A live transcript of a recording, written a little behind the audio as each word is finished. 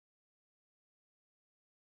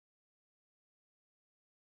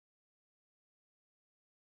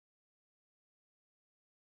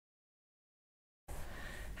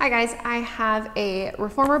Hi guys, I have a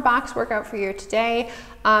reformer box workout for you today.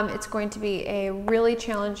 It's going to be a really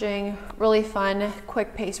challenging, really fun,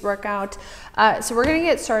 quick pace workout. So we're gonna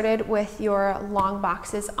get started with your long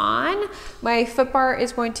boxes on. My foot bar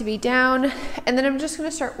is going to be down, and then I'm just gonna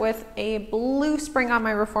start with a blue spring on my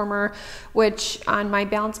reformer, which on my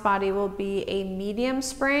balanced body will be a medium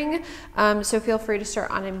spring. So feel free to start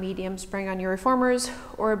on a medium spring on your reformers,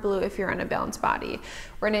 or a blue if you're on a balanced body.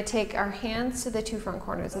 We're gonna take our hands to the two front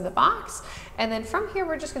corners of the box, and then from here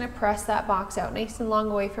we're just gonna press that box out nice and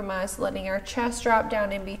long away from us, letting our chest drop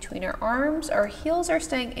down in between our arms. Our heels are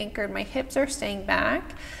staying anchored, my hips are staying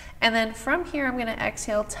back, and then from here I'm gonna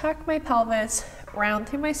exhale, tuck my pelvis, round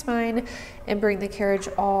through my spine, and bring the carriage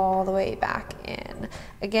all the way back in.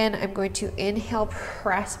 Again, I'm going to inhale,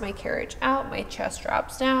 press my carriage out, my chest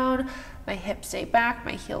drops down, my hips stay back,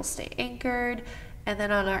 my heels stay anchored, and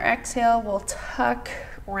then on our exhale, we'll tuck,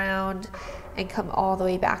 round, and come all the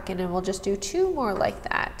way back in, and we'll just do two more like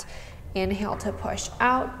that. Inhale to push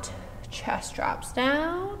out, chest drops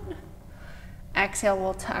down. Exhale,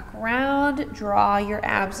 we'll tuck round, draw your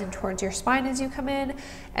abs in towards your spine as you come in,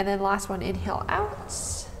 and then last one, inhale out.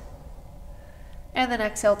 And then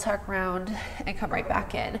exhale, tuck round, and come right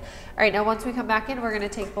back in. All right, now once we come back in, we're gonna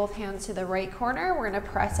take both hands to the right corner. We're gonna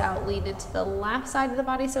press out, lean into the left side of the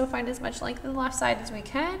body, so find as much length in the left side as we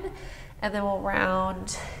can. And then we'll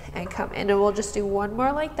round and come in, and we'll just do one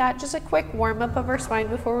more like that. Just a quick warm up of our spine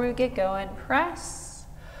before we get going. Press,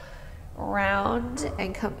 round,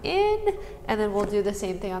 and come in. And then we'll do the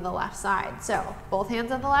same thing on the left side. So both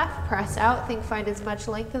hands on the left, press out. Find as much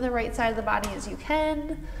length in the right side of the body as you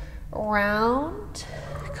can. Round,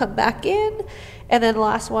 come back in, and then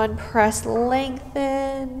last one, press,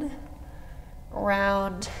 lengthen,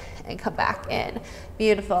 round, and come back in.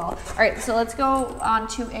 Beautiful. All right, so let's go on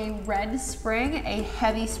to a red spring, a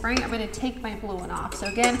heavy spring. I'm gonna take my blue one off. So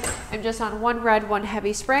again, I'm just on one red, one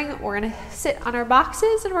heavy spring. We're gonna sit on our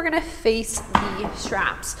boxes, and we're gonna face the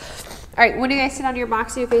straps. All right, when you guys sit on your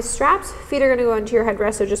box and you face straps, feet are gonna go into your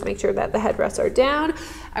headrest, so just make sure that the headrests are down.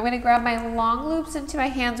 I'm gonna grab my long loops into my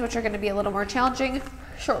hands, which are gonna be a little more challenging.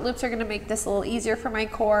 Short loops are gonna make this a little easier for my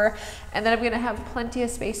core, and then I'm gonna have plenty of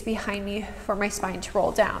space behind me for my spine to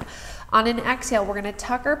roll down. On an exhale, we're gonna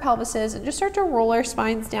tuck our pelvises and just start to roll our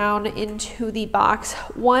spines down into the box,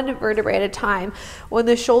 one vertebrae at a time. When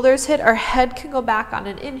the shoulders hit, our head can go back on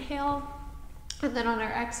an inhale, and then on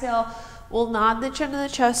our exhale, we'll nod the chin to the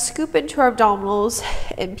chest, scoop into our abdominals,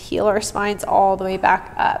 and peel our spines all the way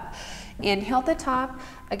back up. Inhale at the top.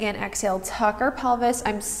 Again, exhale, tuck our pelvis.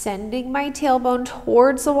 I'm sending my tailbone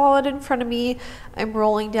towards the wallet in front of me. I'm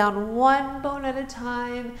rolling down one bone at a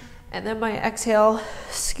time. And then my exhale,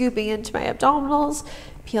 scooping into my abdominals,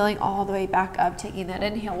 peeling all the way back up. Taking that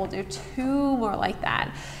inhale, we'll do two more like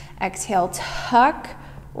that. Exhale, tuck,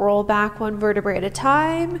 roll back one vertebrae at a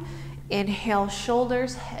time. Inhale,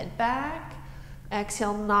 shoulders, head back.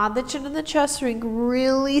 Exhale, nod the chin to the chest, so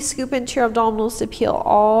really scoop into your abdominals to peel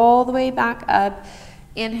all the way back up.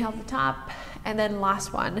 Inhale at the top, and then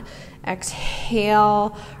last one.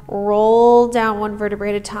 Exhale, roll down one vertebrae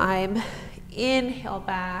at a time. Inhale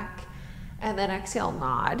back, and then exhale,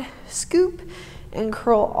 nod, scoop, and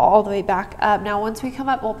curl all the way back up. Now, once we come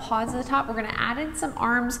up, we'll pause at the top. We're gonna add in some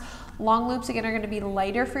arms. Long loops, again, are gonna be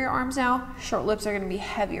lighter for your arms now. Short loops are gonna be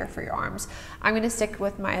heavier for your arms. I'm gonna stick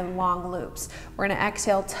with my long loops. We're gonna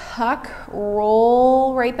exhale, tuck,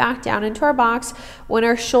 roll right back down into our box. When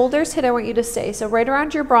our shoulders hit, I want you to stay. So right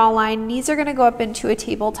around your bra line, knees are gonna go up into a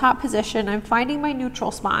tabletop position. I'm finding my neutral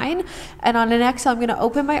spine. And on an exhale, I'm gonna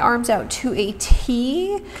open my arms out to a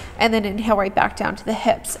T, and then inhale right back down to the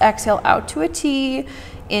hips. Exhale out to a T.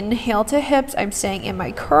 Inhale to hips. I'm staying in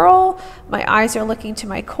my curl. My eyes are looking to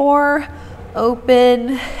my core.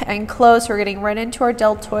 Open and close. We're getting right into our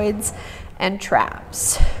deltoids and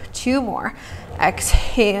traps. Two more.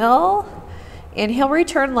 Exhale. Inhale,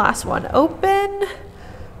 return. Last one. Open,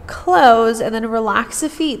 close, and then relax the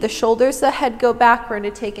feet. The shoulders, the head go back. We're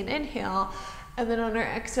going to take an inhale. And then on our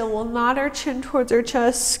exhale, we'll nod our chin towards our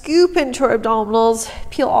chest, scoop into our abdominals,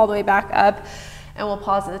 peel all the way back up. And we'll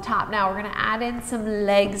pause at the top. Now we're gonna add in some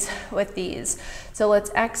legs with these. So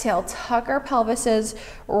let's exhale, tuck our pelvises,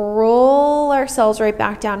 roll ourselves right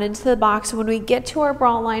back down into the box. When we get to our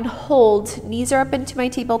bra line, hold. Knees are up into my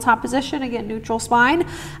tabletop position. Again, neutral spine.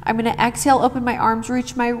 I'm gonna exhale, open my arms,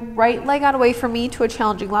 reach my right leg out away from me to a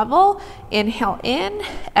challenging level. Inhale in,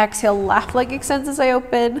 exhale, left leg extends as I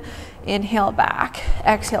open. Inhale back,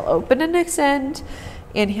 exhale, open and extend.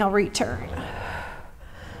 Inhale, return.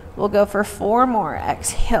 We'll go for four more.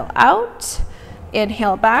 Exhale out,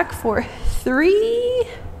 inhale back for 3,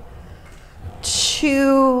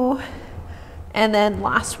 2, and then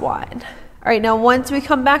last one. All right, now once we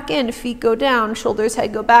come back in, feet go down, shoulders,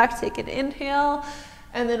 head go back, take an inhale,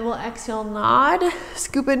 and then we'll exhale, nod,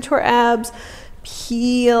 scoop into our abs,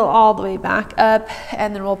 peel all the way back up,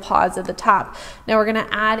 and then we'll pause at the top. Now we're gonna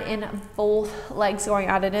add in both legs going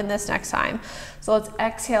at it in this next time. So let's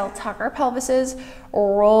exhale, tuck our pelvises,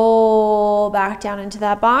 roll back down into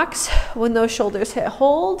that box. When those shoulders hit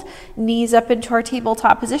hold, knees up into our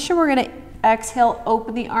tabletop position, we're gonna exhale,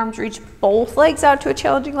 open the arms, reach both legs out to a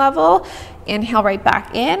challenging level. Inhale right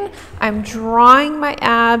back in. I'm drawing my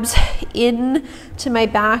abs in to my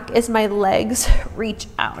back as my legs reach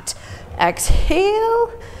out.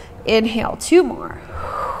 Exhale, inhale, 2 more.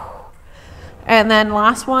 And then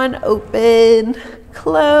last one, open,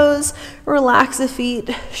 close, relax the feet,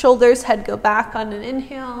 shoulders, head go back on an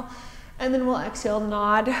inhale, and then we'll exhale,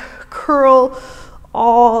 nod, curl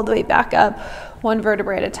all the way back up, 1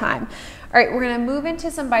 vertebrae at a time. All right, we're gonna move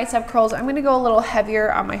into some bicep curls. I'm gonna go a little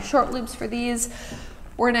heavier on my short loops for these.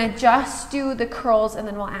 We're gonna just do the curls and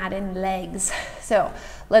then we'll add in legs. So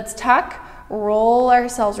let's tuck, roll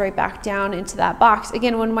ourselves right back down into that box.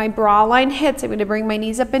 Again, when my bra line hits, I'm gonna bring my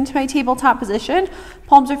knees up into my tabletop position.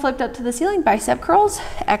 Palms are flipped up to the ceiling, bicep curls.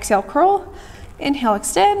 Exhale, curl, inhale,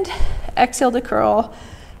 extend, exhale to curl,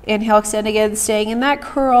 inhale, extend again, staying in that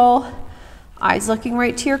curl, eyes looking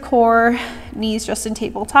right to your core, knees just in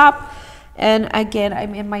tabletop. And again,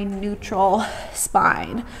 I'm in my neutral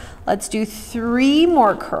spine. Let's do 3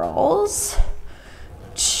 more curls.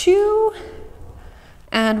 2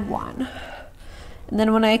 and 1. And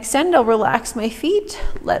then when I extend, I'll relax my feet,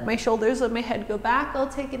 let my shoulders, let my head go back. I'll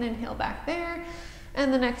take an inhale back there.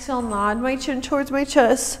 And then exhale, nod my chin towards my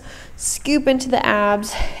chest, scoop into the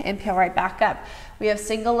abs, and peel right back up. We have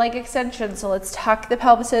single leg extension, so let's tuck the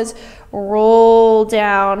pelvises, roll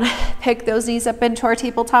down, pick those knees up into our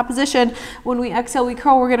tabletop position. When we exhale, we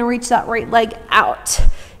curl, we're gonna reach that right leg out.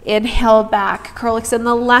 Inhale back, curl, extend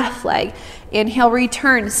the left leg. Inhale,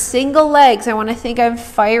 return, single legs. I wanna think I'm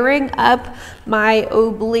firing up my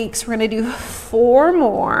obliques. We're gonna do 4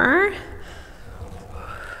 more.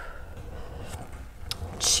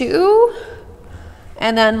 2.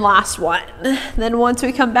 And then last one. Then once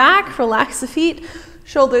we come back, relax the feet,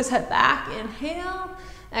 shoulders head back, inhale,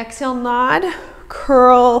 exhale, nod,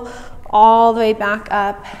 curl all the way back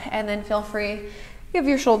up, and then feel free, give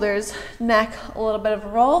your shoulders, neck a little bit of a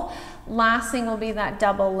roll. Last thing will be that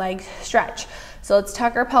double leg stretch. So let's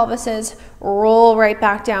tuck our pelvises, roll right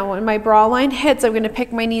back down. When my bra line hits, I'm gonna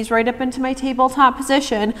pick my knees right up into my tabletop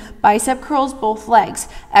position, bicep curls both legs.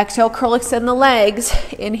 Exhale, curl, extend the legs,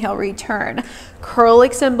 inhale, return. Curl,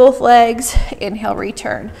 extend both legs, inhale,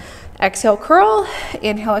 return. Exhale, curl,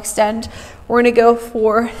 inhale, extend. We're gonna go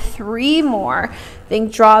for 3 more.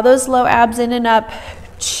 Think draw those low abs in and up,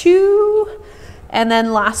 2, and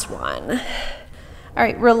then last one. All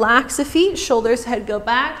right, relax the feet, shoulders, head go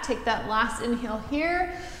back. Take that last inhale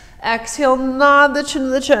here. Exhale, nod the chin to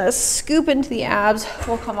the chest, scoop into the abs.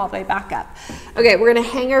 We'll come all the way back up. Okay, we're gonna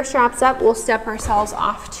hang our straps up. We'll step ourselves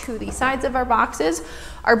off to the sides of our boxes.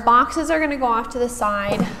 Our boxes are gonna go off to the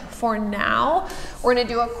side for now. We're gonna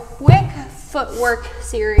do a quick footwork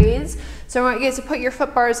series. So I want you guys to put your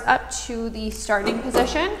foot bars up to the starting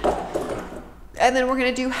position. And then we're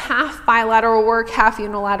gonna do half bilateral work, half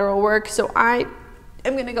unilateral work. So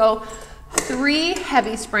I'm gonna go 3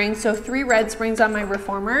 heavy springs, so 3 red springs on my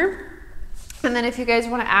reformer. And then if you guys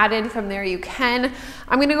wanna add in from there, you can.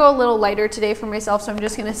 I'm gonna go a little lighter today for myself, so I'm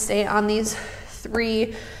just gonna stay on these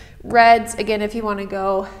 3 reds. Again, if you wanna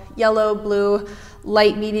go yellow, blue,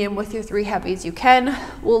 light, medium with your 3 heavies, you can.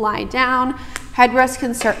 We'll lie down. Headrest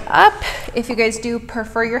can start up if you guys do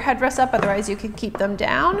prefer your headrest up, otherwise you can keep them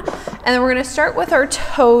down. And then we're gonna start with our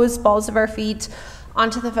toes, balls of our feet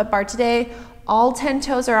onto the foot bar today. All 10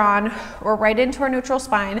 toes are on. We're right into our neutral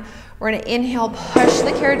spine. We're gonna inhale, push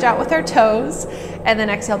the carriage out with our toes, and then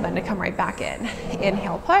exhale, bend to come right back in.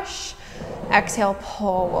 Inhale, push. Exhale,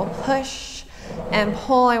 pull. We'll push and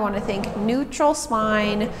pull. I wanna think neutral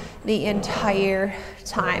spine the entire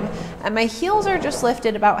time. And my heels are just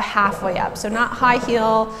lifted about halfway up. So not high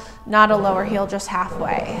heel, not a lower heel, just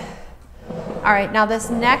halfway. All right, now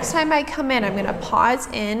this next time I come in, I'm gonna pause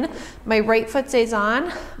in, my right foot stays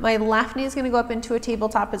on, my left knee is gonna go up into a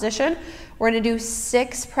tabletop position. We're gonna do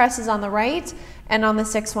 6 presses on the right, and on the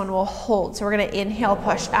 6th one we'll hold. So we're gonna inhale,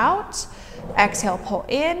 push out, exhale, pull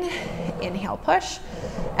in, inhale, push,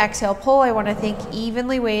 exhale, pull. I wanna think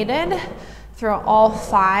evenly weighted through all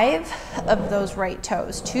 5 of those right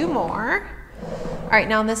toes. 2 more. All right,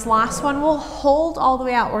 now this last one we'll hold all the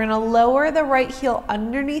way out. We're gonna lower the right heel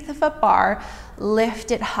underneath the foot bar,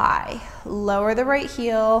 lift it high. Lower the right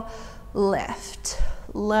heel, lift.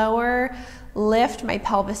 Lower, lift. My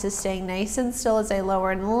pelvis is staying nice and still as I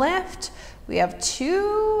lower and lift. We have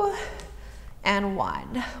 2 and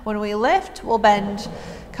 1. When we lift, we'll bend,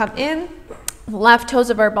 come in. Left toes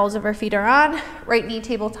of our balls of our feet are on. Right knee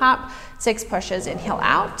tabletop. 6 pushes. Inhale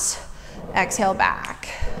out. Exhale back.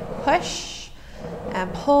 Push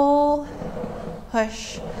and pull.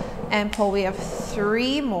 Push and pull. We have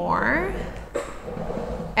 3 more.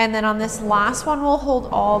 And then on this last one, we'll hold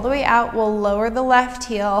all the way out. We'll lower the left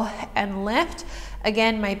heel and lift.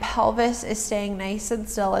 Again, my pelvis is staying nice and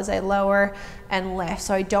still as I lower and lift,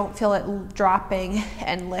 so I don't feel it dropping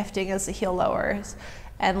and lifting as the heel lowers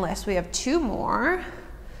and lifts. We have 2 more,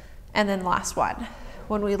 and then last one.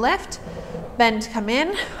 When we lift, bend, come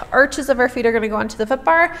in. Arches of our feet are gonna go onto the foot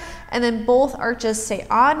bar, and then both arches stay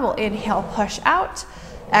on. We'll inhale, push out.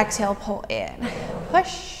 Exhale, pull in.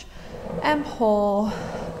 Push and pull,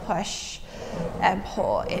 push and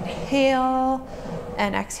pull. Inhale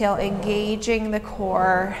and exhale, engaging the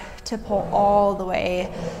core to pull all the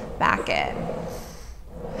way back in.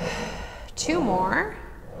 2 more,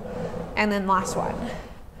 and then last one.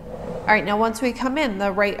 All right, now once we come in,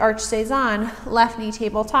 the right arch stays on, left knee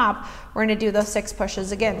tabletop. We're gonna do those 6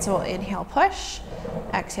 pushes again. So we'll inhale, push,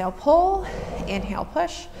 exhale, pull, inhale,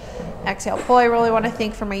 push, exhale, pull. I really wanna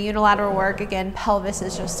think for my unilateral work, again, pelvis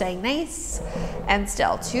is just staying nice and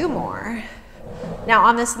still. 2 more. Now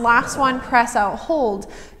on this last one, press out,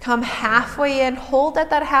 hold, come halfway in, hold at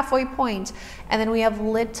that halfway point, and then we have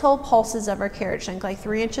little pulses of our carriage length, like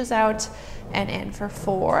 3 inches out and in for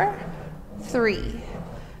 4, 3,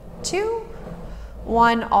 2,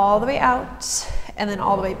 1, all the way out, and then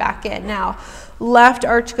all the way back in. Now, left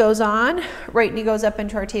arch goes on, right knee goes up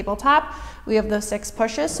into our tabletop. We have those 6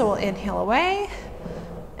 pushes, so we'll inhale away,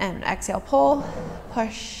 and exhale, pull,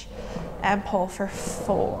 push, and pull for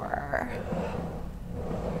 4.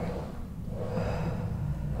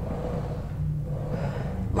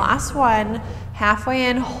 Last one, halfway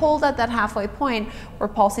in, hold at that halfway point. We're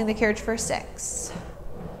pulsing the carriage for 6.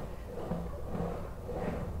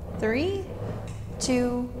 3,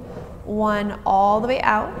 2, 1, all the way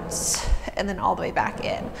out, and then all the way back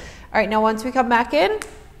in. All right, now once we come back in,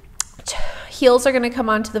 heels are gonna come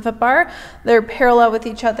onto the foot bar. They're parallel with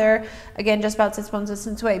each other. Again, just about 6 bones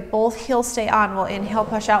distance away. Both heels stay on. We'll inhale,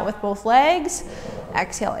 push out with both legs.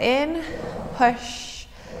 Exhale in, push,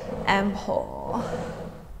 and pull.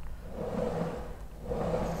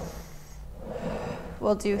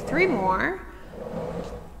 We'll do 3 more,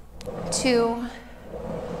 2,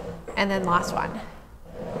 and then last one.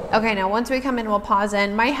 Okay, now once we come in, we'll pause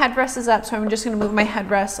in. My headrest is up, so I'm just gonna move my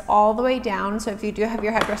headrest all the way down. So if you do have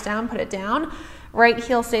your headrest down, put it down. Right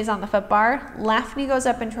heel stays on the foot bar. Left knee goes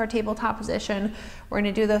up into our tabletop position. We're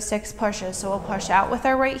gonna do those 6 pushes. So we'll push out with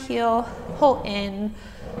our right heel, pull in,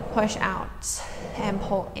 push out, and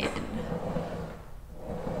pull in.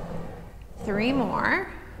 3 more,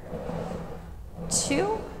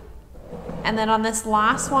 2, and then on this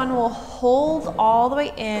last one, we'll hold all the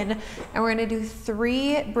way in, and we're gonna do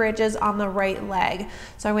 3 bridges on the right leg.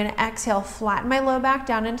 So I'm gonna exhale, flatten my low back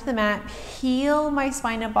down into the mat, peel my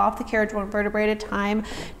spine up off the carriage 1 vertebrae at a time,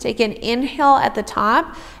 take an inhale at the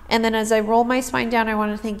top, and then as I roll my spine down, I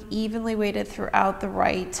wanna think evenly weighted throughout the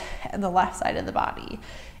right and the left side of the body.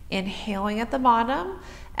 Inhaling at the bottom,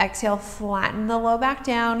 exhale, flatten the low back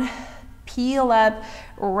down, peel up,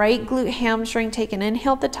 right glute hamstring, take an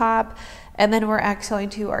inhale at the top, and then we're exhaling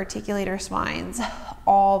to articulate our spines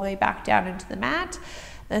all the way back down into the mat.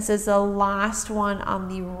 This is the last one on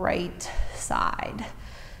the right side.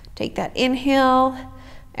 Take that inhale,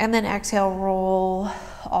 and then exhale, roll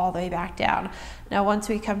all the way back down. Now once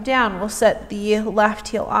we come down, we'll set the left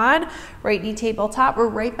heel on, right knee tabletop. We're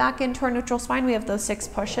right back into our neutral spine. We have those 6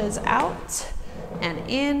 pushes out and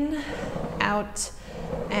in, out,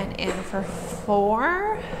 and in for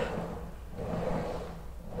 4,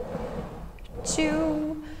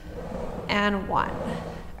 2, and 1. All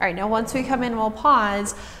right, now once we come in, we'll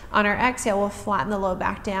pause. On our exhale, we'll flatten the low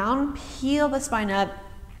back down, peel the spine up,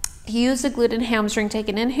 use the glute and hamstring, take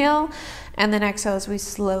an inhale, and then exhale as we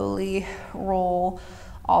slowly roll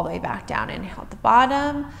all the way back down. Inhale at the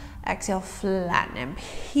bottom, exhale, flatten and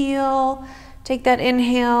peel, take that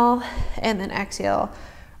inhale, and then exhale,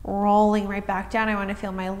 rolling right back down. I want to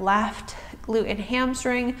feel my left glute and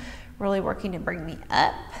hamstring really working to bring me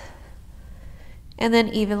up, and then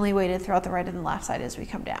evenly weighted throughout the right and the left side as we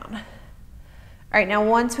come down. All right, now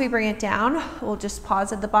once we bring it down, we'll just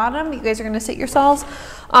pause at the bottom. You guys are gonna sit yourselves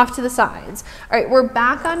off to the sides. All right, we're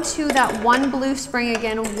back onto that 1 blue spring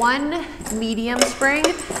again, 1 medium spring.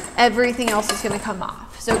 Everything else is gonna come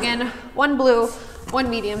off. So again, 1 blue, 1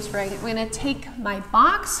 medium spring. I'm gonna take my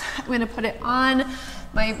box, I'm gonna put it on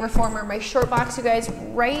my reformer, my short box, you guys,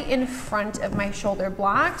 right in front of my shoulder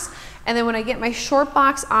blocks. And then when I get my short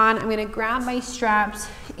box on, I'm gonna grab my straps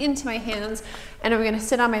into my hands and I'm gonna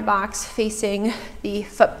sit on my box facing the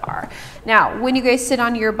foot bar. Now, when you guys sit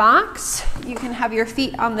on your box, you can have your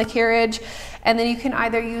feet on the carriage, and then you can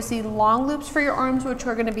either use the long loops for your arms, which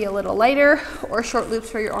are gonna be a little lighter, or short loops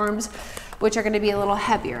for your arms, which are gonna be a little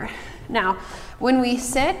heavier. Now, when we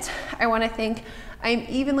sit, I wanna think I'm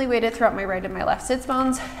evenly weighted throughout my right and my left sits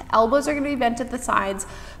bones. Elbows are gonna be bent at the sides.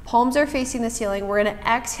 Palms are facing the ceiling. We're gonna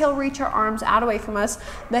exhale, reach our arms out away from us.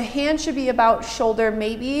 The hands should be about shoulder,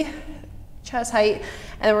 maybe chest height.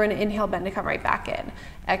 And then we're gonna inhale, bend to come right back in.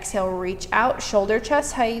 Exhale, reach out, shoulder,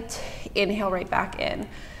 chest height. Inhale, right back in.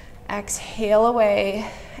 Exhale away,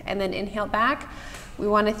 and then inhale back. We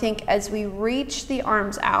want to think as we reach the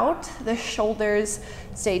arms out, the shoulders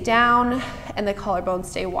stay down and the collarbones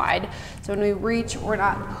stay wide. So when we reach, we're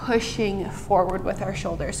not pushing forward with our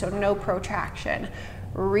shoulders, so no protraction.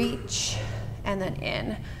 Reach and then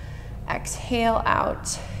in. Exhale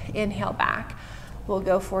out, inhale back. We'll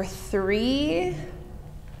go for 3,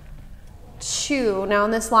 2. Now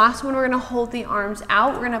in this last one, we're gonna hold the arms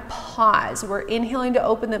out. We're gonna pause. We're inhaling to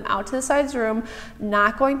open them out to the sides of the room,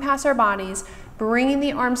 not going past our bodies, bringing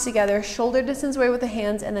the arms together, shoulder distance away with the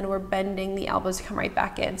hands, and then we're bending the elbows to come right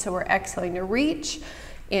back in. So we're exhaling to reach,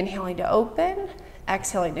 inhaling to open,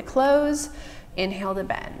 exhaling to close, inhale to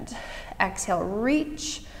bend. Exhale,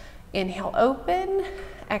 reach, inhale, open,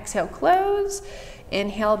 exhale, close,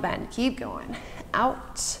 inhale, bend. Keep going.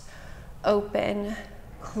 Out, open,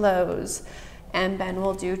 close, and bend.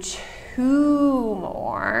 We'll do 2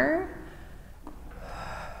 more.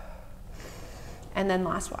 And then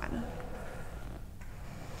last one.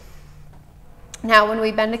 Now when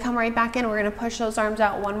we bend to come right back in, we're gonna push those arms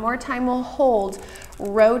out one more time. We'll hold,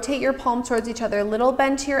 rotate your palms towards each other, little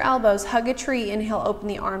bend to your elbows, hug a tree. Inhale, open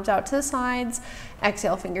the arms out to the sides.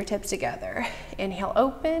 Exhale, fingertips together. Inhale,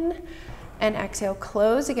 open, and exhale,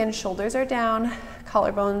 close. Again, shoulders are down,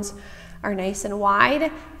 collarbones are nice and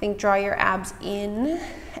wide. Think draw your abs in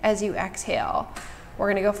as you exhale. We're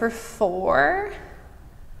gonna go for 4.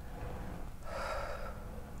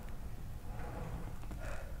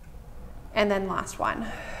 And then last one.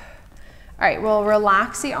 All right, we'll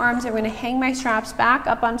relax the arms. I'm gonna hang my straps back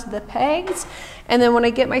up onto the pegs. And then when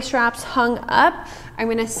I get my straps hung up, I'm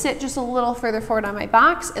gonna sit just a little further forward on my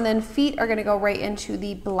box, and then feet are gonna go right into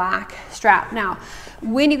the black strap. Now,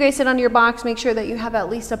 when you guys sit on your box, make sure that you have at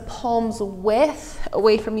least a palm's width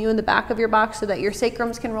away from you in the back of your box so that your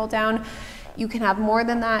sacrums can roll down. You can have more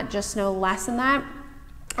than that, just no less than that.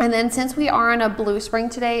 And then since we are on a blue spring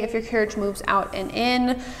today, if your carriage moves out and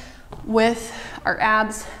in, with our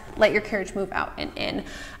abs, let your carriage move out and in.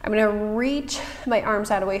 I'm gonna reach my arms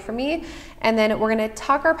out away from me, and then we're gonna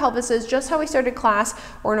tuck our pelvises just how we started class.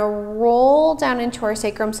 We're gonna roll down into our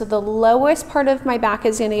sacrum, so the lowest part of my back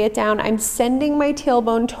is gonna get down. I'm sending my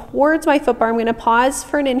tailbone towards my foot bar. I'm gonna pause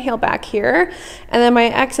for an inhale back here, and then my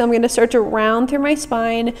exhale, I'm gonna start to round through my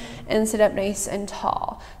spine and sit up nice and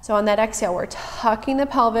tall. So on that exhale, we're tucking the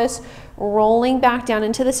pelvis, rolling back down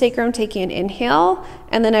into the sacrum, taking an inhale,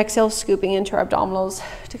 and then exhale, scooping into our abdominals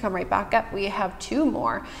to come right back up. We have 2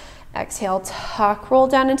 more. Exhale, tuck, roll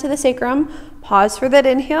down into the sacrum, pause for that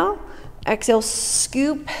inhale, exhale,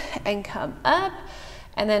 scoop and come up,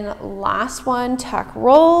 and then last one, tuck,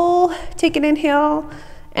 roll, take an inhale,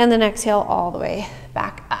 and then exhale all the way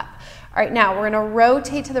back up. All right, now we're gonna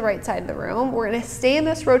rotate to the right side of the room. We're gonna stay in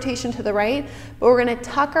this rotation to the right, but we're gonna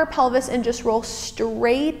tuck our pelvis and just roll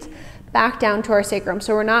straight back down to our sacrum.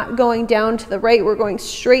 So we're not going down to the right, we're going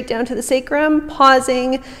straight down to the sacrum,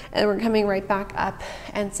 pausing, and we're coming right back up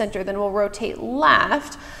and center. Then we'll rotate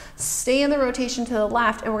left, stay in the rotation to the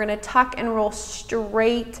left, and we're gonna tuck and roll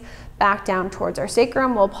straight back down towards our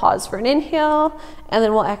sacrum. We'll pause for an inhale, and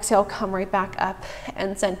then we'll exhale, come right back up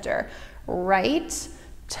and center. Right,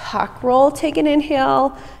 tuck, roll, take an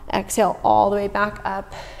inhale, exhale all the way back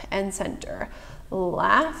up and center.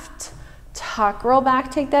 Left, tuck, roll back,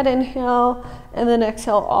 take that inhale, and then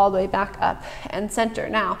exhale all the way back up and center.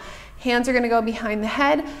 Now, hands are gonna go behind the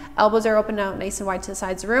head, elbows are open out nice and wide to the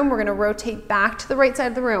sides of the room. We're gonna rotate back to the right side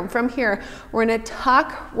of the room. From here, we're gonna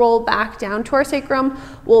tuck, roll back down to our sacrum.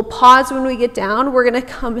 We'll pause when we get down. We're gonna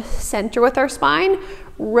come center with our spine,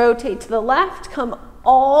 rotate to the left, come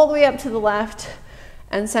all the way up to the left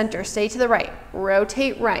and center. Stay to the right,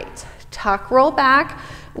 rotate right, tuck, roll back.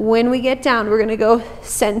 When we get down, we're gonna go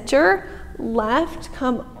center, left,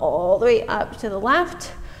 come all the way up to the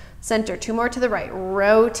left, center, 2 more to the right,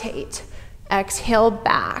 rotate, exhale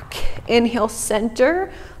back, inhale,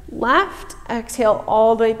 center, left, exhale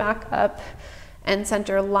all the way back up and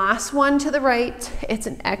center. Last one to the right. It's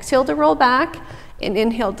an exhale to roll back, and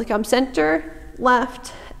inhale to come center,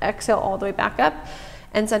 left, exhale all the way back up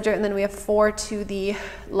and center, and then we have 4 to the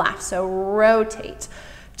left. So rotate,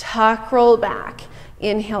 tuck, roll back,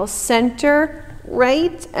 inhale, center,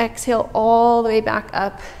 right, exhale all the way back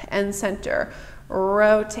up and center,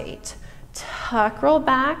 rotate, tuck, roll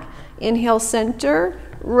back, inhale, center,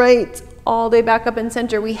 right, all the way back up and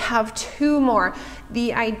center. We have 2 more.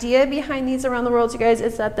 The idea behind these around the world, you guys,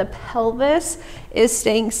 is that the pelvis is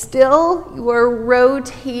staying still. You are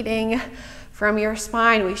rotating from your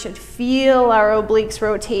spine. We should feel our obliques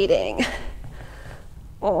rotating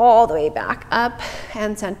all the way back up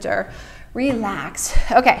and center. Relax.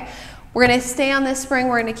 Okay, we're gonna stay on this spring.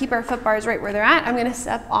 We're gonna keep our foot bars right where they're at. I'm gonna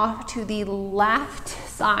step off to the left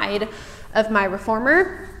side of my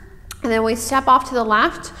reformer. And then we step off to the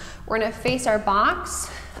left. We're gonna face our box.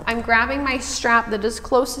 I'm grabbing my strap that is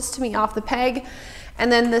closest to me off the peg.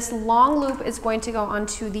 And then this long loop is going to go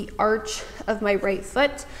onto the arch of my right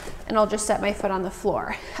foot, and I'll just set my foot on the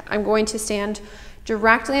floor. I'm going to stand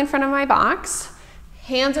directly in front of my box.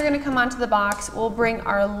 Hands are gonna come onto the box. We'll bring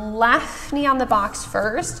our left knee on the box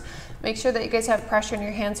first. Make sure that you guys have pressure in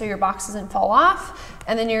your hands so your box doesn't fall off.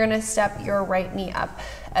 And then you're gonna step your right knee up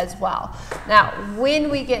as well. Now, when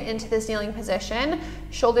we get into this kneeling position,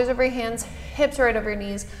 shoulders over your hands, hips right over your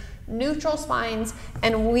knees, neutral spines,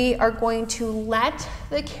 and we are going to let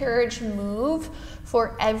the carriage move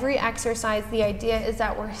for every exercise. The idea is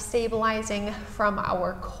that we're stabilizing from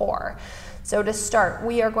our core. So to start,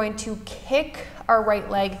 we are going to kick our right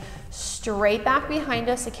leg straight back behind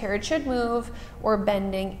us. The carriage should move. We're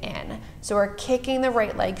bending in. So we're kicking the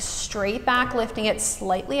right leg straight back, lifting it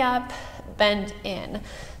slightly up, bend in.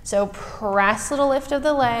 So press little lift of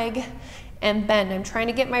the leg and bend. I'm trying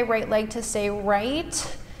to get my right leg to stay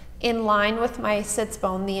right in line with my sits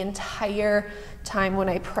bone the entire time when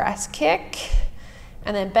I press, kick,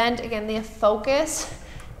 and then bend. Again, the focus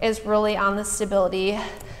is really on the stability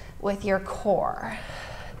with your core.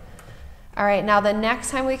 All right, now the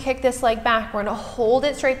next time we kick this leg back, we're gonna hold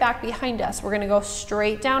it straight back behind us. We're gonna go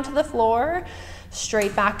straight down to the floor,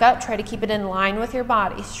 straight back up, try to keep it in line with your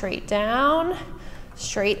body. Straight down,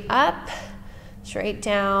 straight up, straight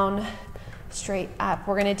down, straight up.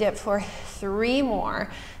 We're gonna dip for 3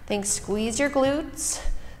 more. Think squeeze your glutes,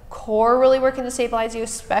 core really working to stabilize you,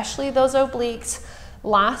 especially those obliques.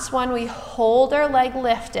 Last one, we hold our leg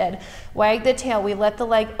lifted, wag the tail, we let the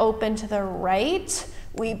leg open to the right,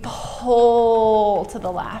 we pull to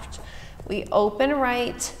the left. We open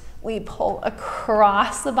right, we pull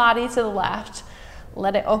across the body to the left,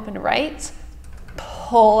 let it open right,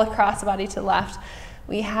 pull across the body to the left.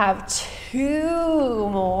 We have 2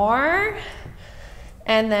 more,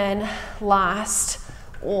 and then last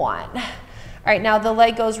one. All right, now the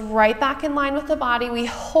leg goes right back in line with the body. We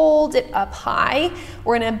hold it up high.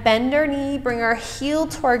 We're gonna bend our knee, bring our heel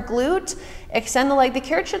to our glute, extend the leg. The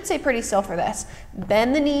carriage should stay pretty still for this.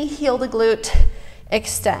 Bend the knee, heel the glute,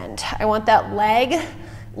 extend. I want that leg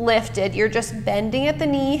lifted. You're just bending at the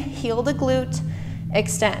knee, heel the glute,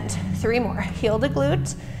 extend. 3 more, heel the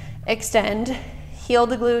glute, extend, heel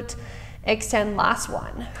the glute, extend, last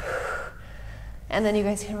one. And then you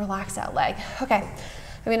guys can relax that leg. Okay.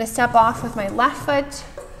 I'm gonna step off with my left foot.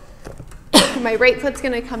 My right foot's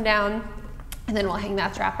gonna come down, and then we'll hang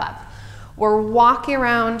that strap up. We're walking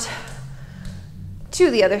around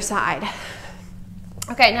to the other side.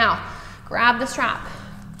 Okay, now grab the strap.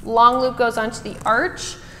 Long loop goes onto the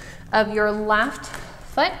arch of your left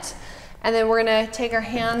foot, and then we're gonna take our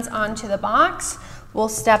hands onto the box. We'll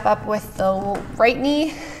step up with the right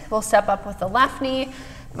knee. We'll step up with the left knee.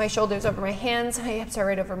 My shoulders over my hands, my hips are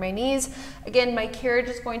right over my knees. Again, my carriage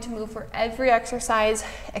is going to move for every exercise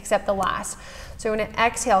except the last. So I'm gonna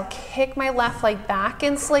exhale, kick my left leg back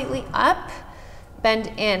and slightly up,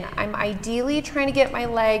 bend in. I'm ideally trying to get my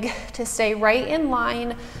leg to stay right in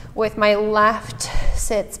line with my left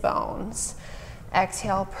sits bones.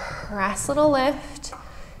 Exhale, press little lift,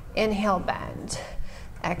 inhale, bend.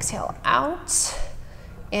 Exhale, out,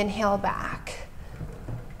 inhale, back,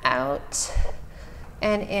 out,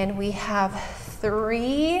 and in. We have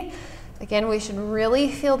 3. Again, we should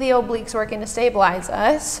really feel the obliques working to stabilize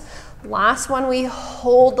us. Last one, we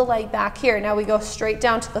hold the leg back here. Now we go straight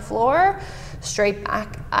down to the floor, straight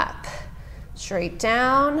back up, straight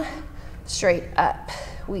down, straight up.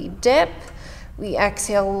 We dip, we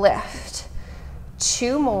exhale, lift.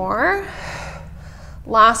 2 more.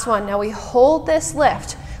 Last one. Now we hold this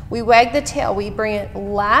lift. We wag the tail. We bring it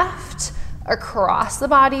left, across the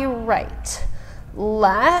body, right.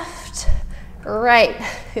 Left, right.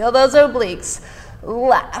 Feel those obliques.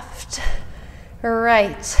 Left,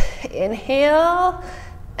 right. Inhale,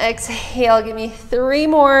 exhale. Give me 3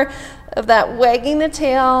 more of that wagging the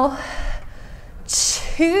tail.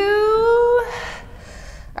 2.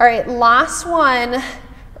 All right, last one.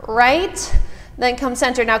 Right, then come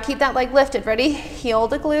center. Now keep that leg lifted. Ready? Heel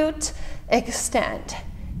the glute, extend.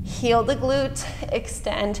 Heel the glute,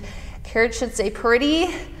 extend. Carriage should stay pretty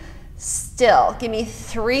still. Give me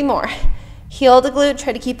 3 more. Heel the glute,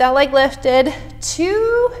 try to keep that leg lifted.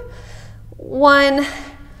 2, 1,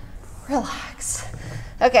 relax.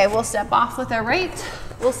 Okay, we'll step off with our right,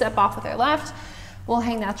 we'll step off with our left. We'll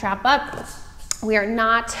hang that strap up. We are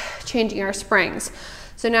not changing our springs.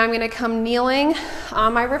 So now I'm gonna come kneeling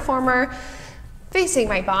on my reformer, facing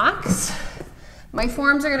my box. My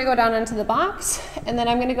forearms are gonna go down into the box, and then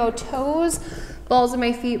I'm gonna go toes, balls of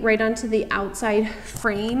my feet right onto the outside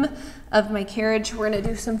frame of my carriage. We're gonna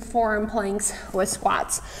do some forearm planks with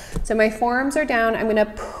squats. So my forearms are down, I'm gonna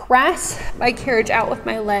press my carriage out with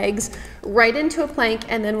my legs right into a plank,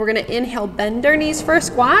 and then we're gonna inhale, bend our knees for a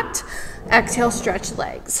squat, exhale, stretch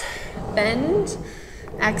legs. Bend,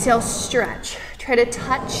 exhale, stretch. Try to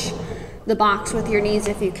touch the box with your knees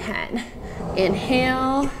if you can.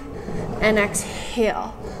 Inhale and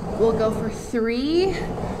exhale. We'll go for 3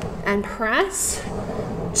 and press,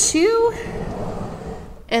 2,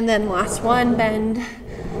 and then last one, bend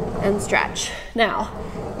and stretch. Now,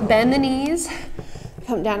 bend the knees,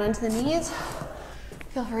 come down onto the knees.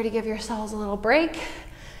 Feel free to give yourselves a little break.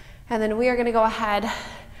 And then we are gonna go ahead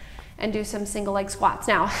and do some single leg squats.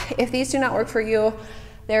 Now, if these do not work for you,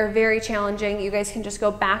 they're very challenging. You guys can just go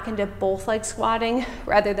back into both leg squatting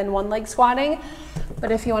rather than one leg squatting.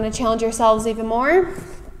 But if you want to challenge yourselves even more,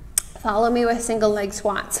 follow me with single leg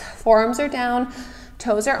squats. Forearms are down,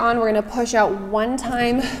 toes are on. We're going to push out 1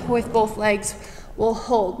 time with both legs. We'll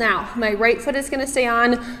hold. Now, my right foot is going to stay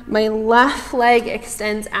on. My left leg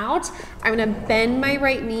extends out. I'm going to bend my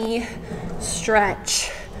right knee,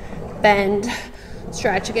 stretch, bend,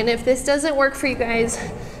 stretch. Again, if this doesn't work for you guys,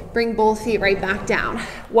 bring both feet right back down.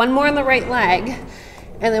 1 more on the right leg.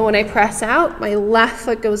 And then when I press out, my left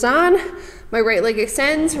foot goes on, my right leg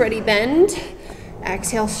extends, ready, bend,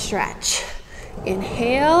 exhale, stretch.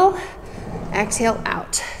 Inhale, exhale,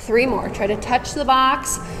 out. 3 more. Try to touch the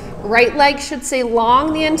box. Right leg should stay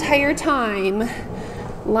long the entire time.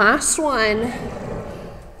 Last one.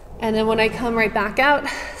 And then when I come right back out,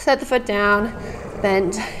 set the foot down,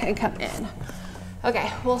 bend, and come in.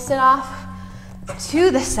 Okay, we'll sit off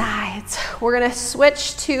to the sides. We're gonna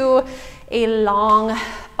switch to a long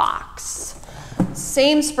box.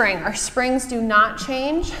 Same spring, our springs do not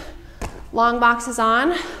change. Long box is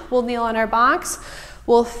on. We'll kneel on our box.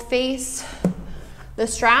 We'll face the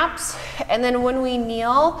straps, and then when we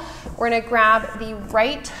kneel, we're gonna grab the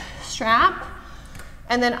right strap,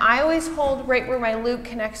 and then I always hold right where my loop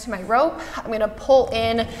connects to my rope. I'm gonna pull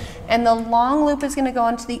in, and the long loop is gonna go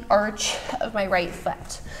onto the arch of my right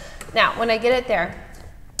foot. Now, when I get it there,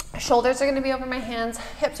 shoulders are gonna be over my hands,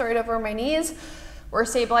 hips are right over my knees. We're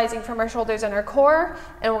stabilizing from our shoulders and our core,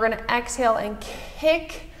 and we're gonna exhale and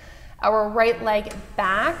kick our right leg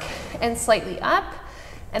back and slightly up,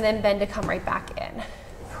 and then bend to come right back in.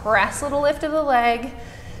 Press a little lift of the leg,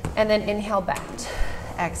 and then inhale, bend.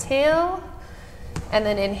 Exhale, and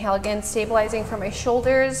then inhale again, stabilizing from my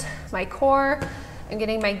shoulders, my core. I'm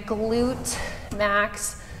getting my glute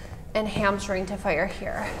max and hamstring to fire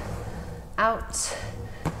here. Out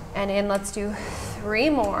and in. Let's do 3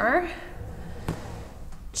 more.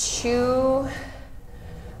 2.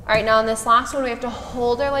 All right, now on this last one, we have to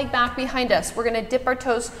hold our leg back behind us. We're gonna dip our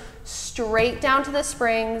toes straight down to the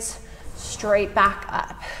springs, straight back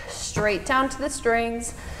up. Straight down to the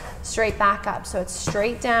springs, straight back up. So it's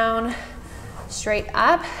straight down, straight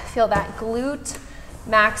up. Feel that glute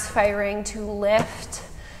max firing to lift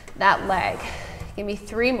that leg. Give me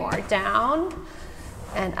 3 more. Down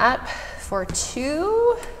and up for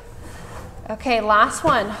 2. Okay, last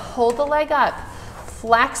one. Hold the leg up.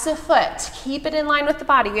 Flex the foot. Keep it in line with the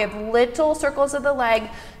body. We have little circles of the leg.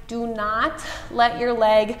 Do not let your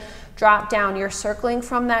leg drop down. You're circling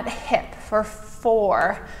from that hip for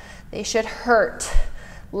 4. They should hurt.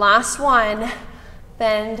 Last one.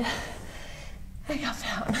 Bend and come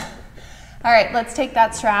down. All right, let's take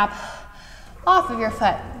that strap off of your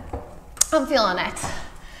foot. I'm feeling it.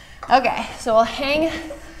 Okay, so we'll hang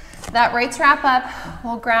that right strap up.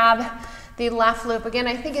 We'll grab the left loop. Again,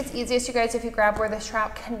 I think it's easiest, you guys, if you grab where the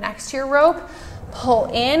strap connects to your rope, pull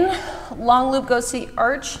in, long loop goes to the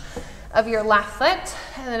arch of your left foot,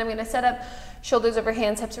 and then I'm gonna set up shoulders over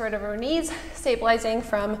hands, hips right over knees, stabilizing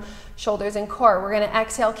from shoulders and core. We're gonna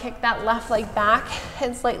exhale, kick that left leg back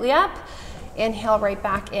and slightly up, inhale right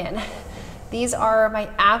back in. These are my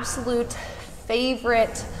absolute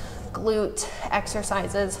favorite glute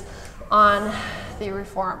exercises on the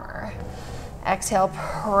reformer. Exhale,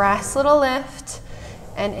 press, little lift,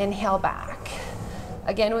 and inhale back.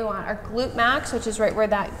 Again, we want our glute max, which is right where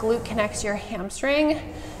that glute connects to your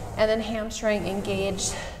hamstring, and then hamstring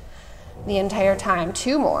engaged the entire time.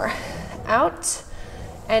 2 more. Out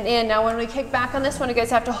and in. Now when we kick back on this one, you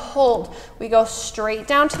guys have to hold. We go straight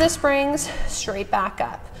down to the springs, straight back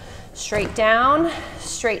up. Straight down,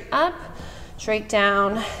 straight up, straight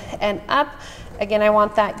down and up. Again, I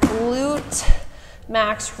want that glute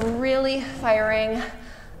max really firing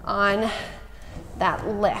on that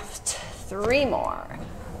lift. 3 more.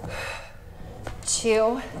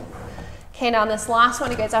 2. Okay, now on this last one,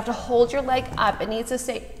 you guys have to hold your leg up. It needs to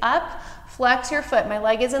stay up. Flex your foot. My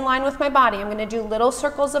leg is in line with my body. I'm going to do little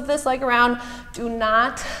circles of this leg around. Do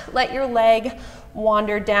not let your leg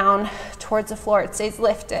wander down towards the floor. It stays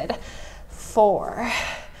lifted. 4,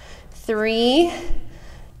 3,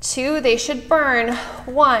 2. They should burn.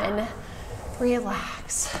 1.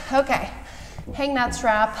 Relax. Okay. Hang that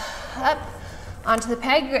strap up onto the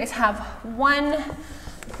peg. You guys have one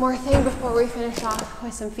more thing before we finish off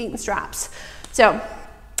with some feet and straps. So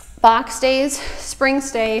box stays, spring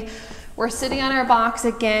stay. We're sitting on our box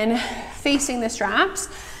again, facing the straps.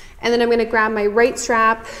 And then I'm gonna grab my right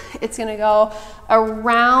strap. It's gonna go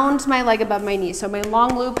around my leg above my knee. So my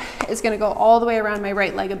long loop is gonna go all the way around my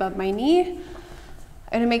right leg above my knee.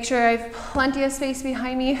 I'm gonna make sure I have plenty of space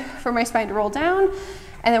behind me for my spine to roll down.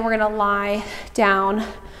 And then we're gonna lie down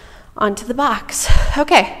onto the box.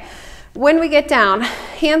 Okay, when we get down,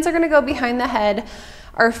 hands are gonna go behind the head.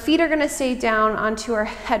 Our feet are gonna stay down onto our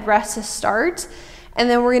headrest to start. And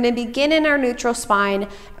then we're gonna begin in our neutral spine,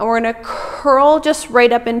 and we're gonna curl just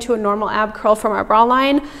right up into a normal ab curl from our bra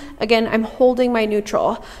line. Again, I'm holding my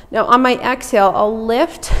neutral. Now on my exhale, I'll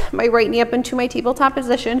lift my right knee up into my tabletop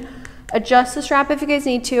position, adjust the strap if you guys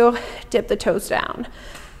need to, dip the toes down.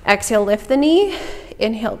 Exhale, lift the knee,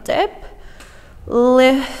 inhale, dip,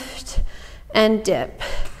 lift, and dip.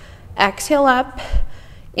 Exhale up,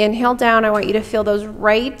 inhale down. I want you to feel those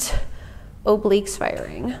right obliques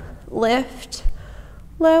firing. Lift,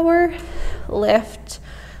 lower, lift,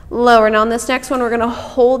 lower. Now on this next one, we're gonna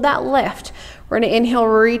hold that lift. We're gonna inhale,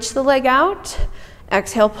 reach the leg out.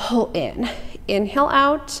 Exhale, pull in. Inhale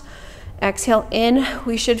out, exhale in.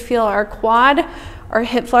 We should feel our quad, our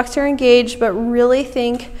hip flexor engaged, but really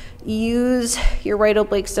think, use your right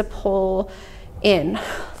obliques to pull in.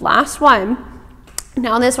 Last one.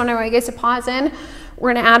 Now on this one, I want you guys to pause in.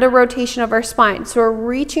 We're gonna add a rotation of our spine. So we're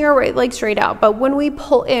reaching our right leg straight out, but when we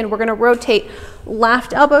pull in, we're gonna rotate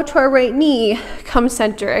left elbow to our right knee, come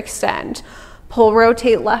center extend. Pull,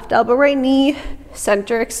 rotate, left elbow, right knee,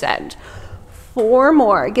 center extend. 4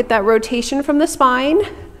 more, get that rotation from the spine.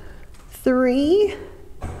 3,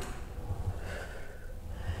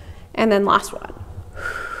 and then last one.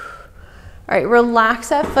 All right, relax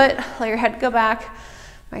that foot, let your head go back.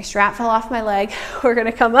 My strap fell off my leg. We're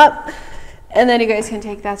gonna come up, and then you guys can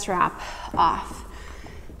take that strap off.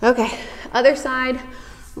 Okay, other side.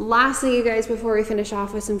 Last thing, you guys, before we finish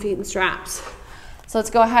off with some feet and straps. So let's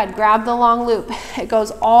go ahead, grab the long loop. It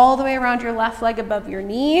goes all the way around your left leg above your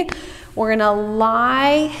knee. We're gonna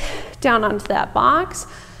lie down onto that box.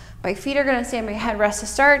 My feet are gonna stay on my headrest to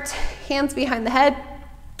start. Hands behind the head,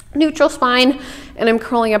 neutral spine, and I'm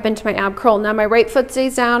curling up into my ab curl. Now my right foot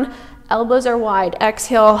stays down, elbows are wide.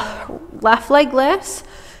 Exhale, left leg lifts.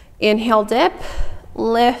 Inhale, dip,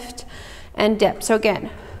 lift, and dip. So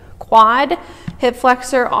again, quad, hip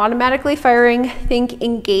flexor automatically firing. Think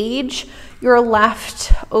engage your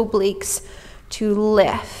left obliques to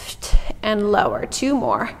lift and lower. 2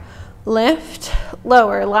 more. Lift,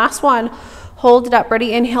 lower. Last one. Hold it up.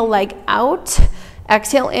 Ready? Inhale, leg out.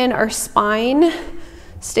 Exhale in. Our spine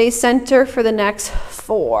stays center for the next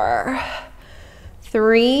 4,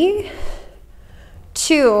 3,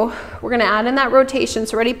 2. We're going to add in that rotation.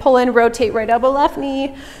 So ready? Pull in, rotate, right elbow, left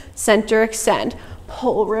knee, center, extend.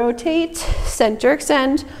 Pull, rotate, center,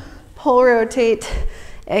 extend, pull, rotate,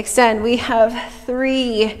 extend. We have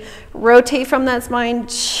 3. Rotate from that spine.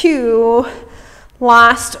 2.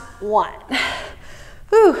 Last one.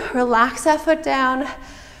 Whew, relax that foot down.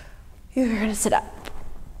 You're gonna sit up.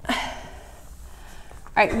 All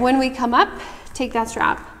right, when we come up, take that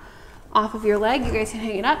strap off of your leg. You guys can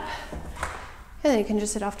hang it up, and then you can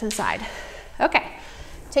just sit off to the side. Okay,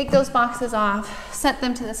 take those boxes off, set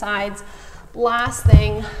them to the sides. Last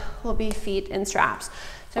thing will be feet and straps.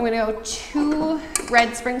 So I'm gonna go 2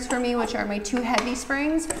 red springs for me, which are my 2 heavy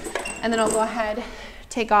springs, and then I'll go ahead,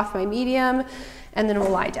 take off my medium, and then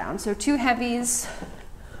we'll lie down. So 2 heavies,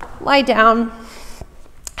 lie down.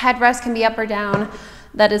 Headrest can be up or down.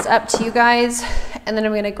 that is up to you guys. And then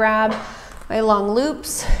I'm gonna grab my long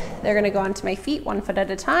loops. They're gonna go onto my feet 1 foot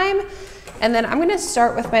at a time. And then I'm gonna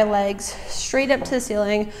start with my legs straight up to the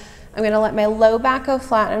ceiling. I'm gonna let my low back go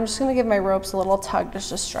flat. I'm just gonna give my ropes a little tug just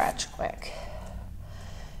to stretch quick.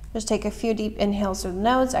 Just take a few deep inhales through the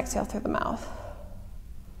nose, exhale through the mouth.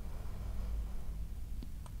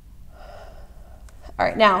 All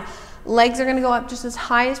right, now legs are gonna go up just as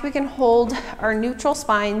high as we can hold our neutral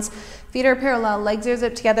spines. Feet are parallel, legs are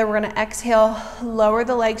zipped together. We're gonna exhale, lower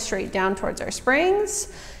the legs straight down towards our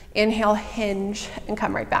springs. Inhale, hinge, and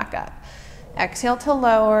come right back up. Exhale to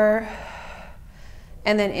lower,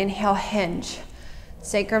 and then inhale, hinge.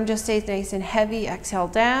 Sacrum just stays nice and heavy. Exhale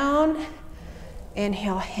down,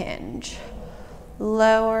 inhale, hinge.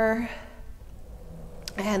 Lower,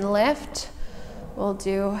 and lift. We'll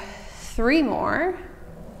do 3 more.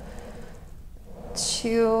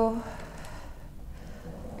 2,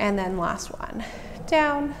 and then last one.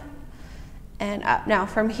 Down and up. Now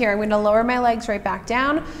from here, I'm gonna lower my legs right back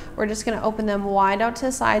down. We're just gonna open them wide out to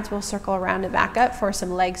the sides. We'll circle around and back up for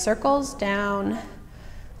some leg circles. Down,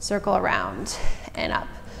 circle around, and up.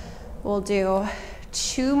 We'll do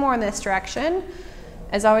 2 more in this direction.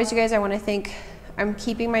 As always, you guys, I wanna think I'm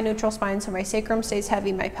keeping my neutral spine so my sacrum stays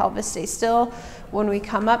heavy, my pelvis stays still. When we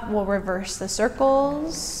come up, we'll reverse the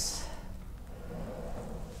circles.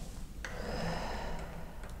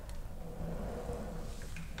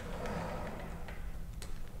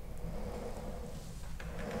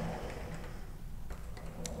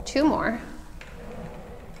 2 more,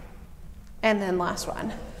 and then last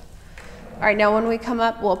one. All right, now when we come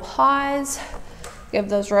up, we'll pause, give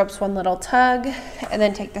those ropes 1 little tug, and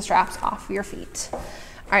then take the straps off your feet. All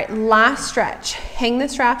right, last stretch. Hang the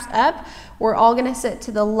straps up. We're all gonna sit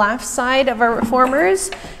to the left side of our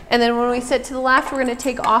reformers, and then when we sit to the left, we're gonna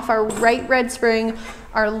take off our right red spring.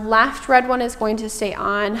 Our left red one is going to stay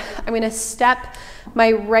on. I'm gonna step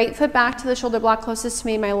my right foot back to the shoulder block closest to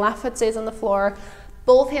me. My left foot stays on the floor.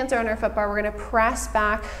 Both hands are on our foot bar. We're gonna press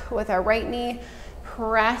back with our right knee,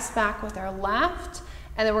 press back with our left,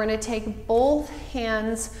 and then we're gonna take both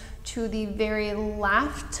hands to the very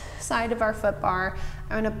left side of our foot bar.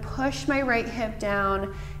 I'm gonna push my right hip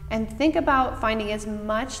down and think about finding as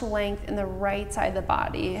much length in the right side of the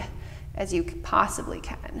body as you possibly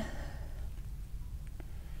can.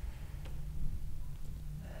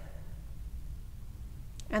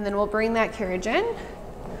 And then we'll bring that carriage in.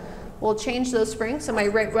 We'll change those springs. So my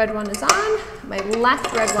right red one is on, my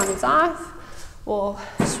left red one is off. We'll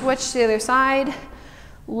switch to the other side,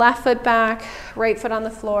 left foot back, right foot on the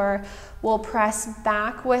floor. We'll press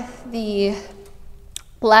back with the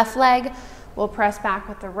left leg. We'll press back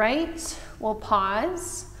with the right. We'll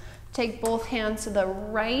pause. Take both hands to the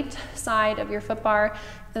right side of your foot bar,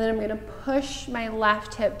 and then I'm gonna push my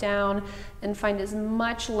left hip down and find as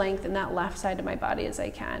much length in that left side of my body as I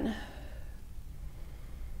can.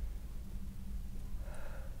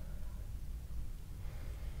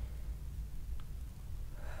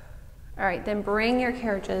 All right, then bring your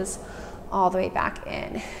carriages all the way back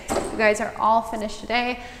in. You guys are all finished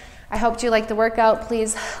today. I hope you liked the workout.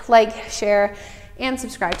 Please like, share, and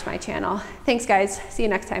subscribe to my channel. Thanks, guys. See you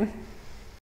next time.